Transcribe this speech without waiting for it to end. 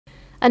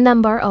A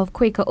number of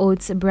Quaker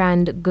Oats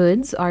brand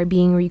goods are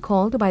being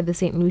recalled by the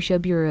St. Lucia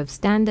Bureau of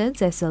Standards,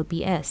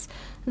 SLBS.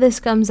 This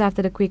comes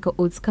after the Quaker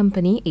Oats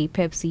Company, a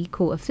Pepsi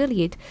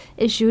co-affiliate,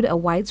 issued a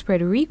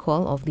widespread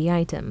recall of the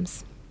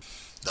items.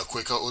 The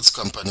Quaker Oats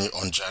Company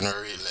on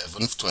January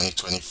 11,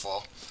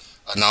 2024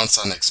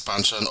 announced an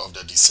expansion of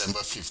the December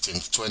 15,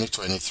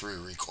 2023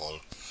 recall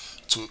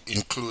to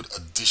include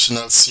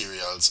additional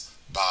cereals,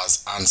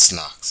 bars and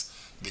snacks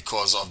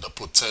because of the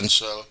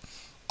potential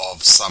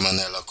of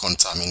salmonella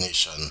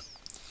contamination.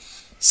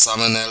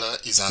 Salmonella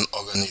is an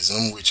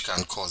organism which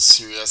can cause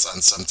serious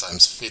and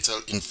sometimes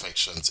fatal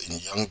infections in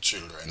young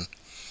children,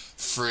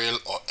 frail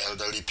or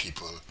elderly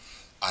people,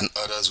 and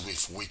others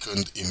with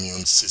weakened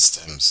immune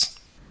systems.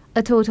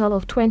 A total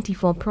of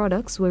 24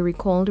 products were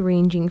recalled,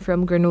 ranging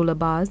from granola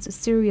bars,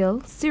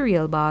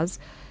 cereal bars,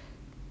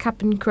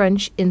 Cap'n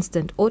Crunch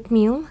instant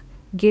oatmeal,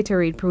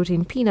 Gatorade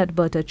protein peanut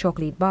butter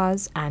chocolate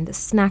bars, and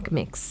snack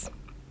mix.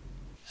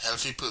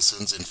 Healthy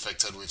persons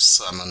infected with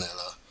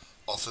salmonella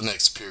often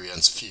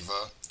experience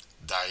fever,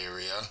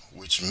 diarrhea,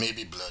 which may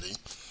be bloody,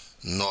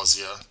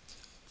 nausea,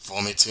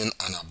 vomiting,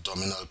 and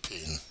abdominal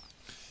pain.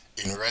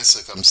 In rare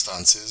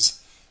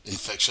circumstances,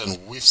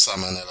 infection with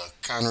salmonella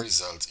can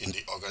result in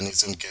the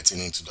organism getting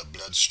into the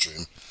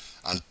bloodstream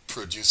and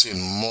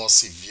producing more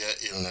severe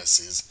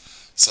illnesses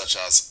such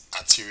as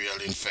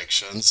arterial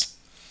infections,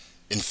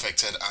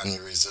 infected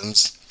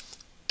aneurysms,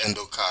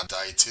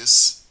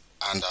 endocarditis,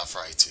 and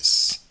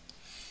arthritis.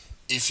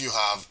 If you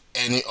have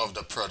any of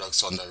the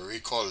products on the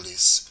recall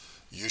list,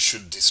 you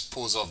should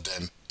dispose of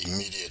them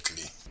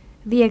immediately.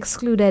 The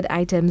excluded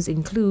items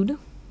include: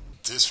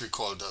 this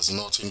recall does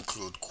not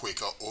include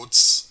Quaker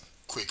Oats,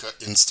 Quaker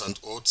Instant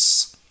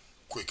Oats,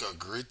 Quaker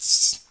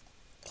Grits,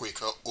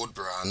 Quaker Oat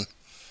Bran,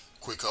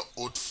 Quaker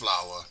Oat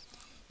Flour,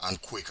 and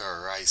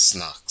Quaker Rice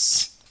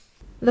Snacks.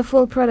 The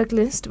full product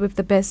list with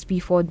the best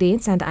before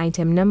dates and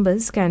item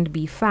numbers can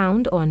be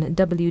found on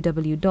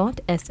www.slbs.org.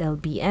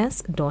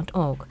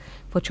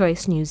 For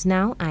Choice News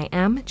Now, I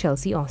am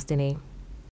Chelsea Austinay.